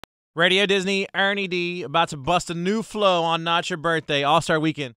Radio Disney, Ernie D, about to bust a new flow on Not Your Birthday, All-Star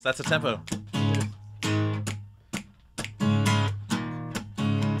Weekend. That's the tempo.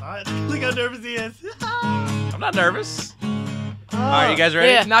 Look how nervous he is. I'm not nervous. All right, you guys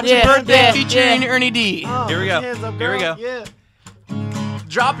ready? Yeah, Not Your Birthday featuring Ernie D. Here we go. Here we go. Yeah.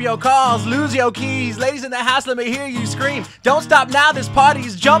 Drop your calls, lose your keys. Ladies in the house, let me hear you scream. Don't stop now, this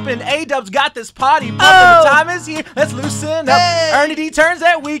party's jumping. A-Dub's got this party pumping. The time is here, let's loosen up. Ernie D turns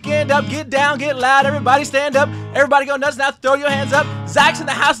that weekend up. Get down, get loud, everybody stand up. Everybody go nuts now, throw your hands up. Zach's in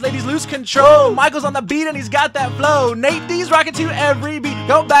the house, ladies lose control. Michael's on the beat and he's got that flow. Nate D's rocking to every beat.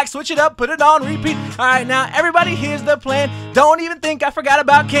 Go back, switch it up, put it on repeat. Alright, now everybody, here's the plan. Don't even think I forgot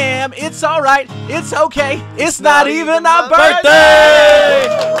about Cam. It's alright, it's okay. It's not even our birthday!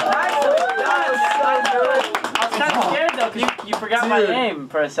 You forgot my name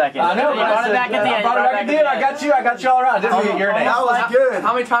for a second. I know. You brought it back at the end. I got you all around. Just get your name. That was good.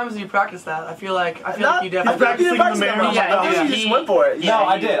 How many times have you practiced that? I feel like you definitely practicing the mirror. Yeah, you just went for it. No,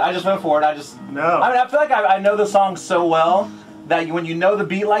 I did. I just went for it. I mean, I feel like I know the song so well that when you know the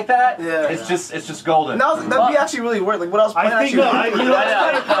beat like that, it's just golden. That beat actually really worked. Like what else? I think you know,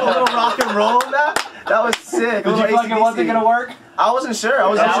 put a little rock and roll in that. That was sick. Did you fucking wasn't gonna work? I wasn't sure. I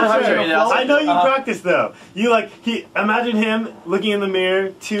wasn't sure how you were gonna I know you practiced though. You imagine him looking in the mirror,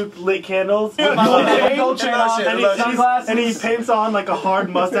 2 lit candles, and he paints on like a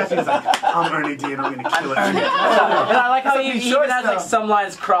hard mustache. And he's like, "I'm Ernie D, and I'm gonna kill it." And I like how he even has like some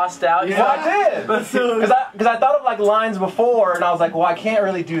lines crossed out. Yeah, I did. Because I thought of like lines before, and I was like, well, I can't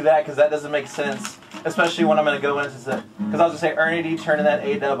really do that because that doesn't make sense, especially when I'm gonna go into it. Because I was gonna say Ernie D turning that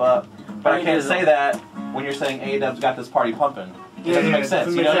A-Dub up, but I can't say that when you're saying A-Dub's got this party pumping. It doesn't make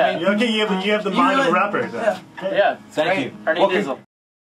sense. You know what I mean? Okay, you have the mind of a rapper. Yeah. Thank you. Ernie Dizzle.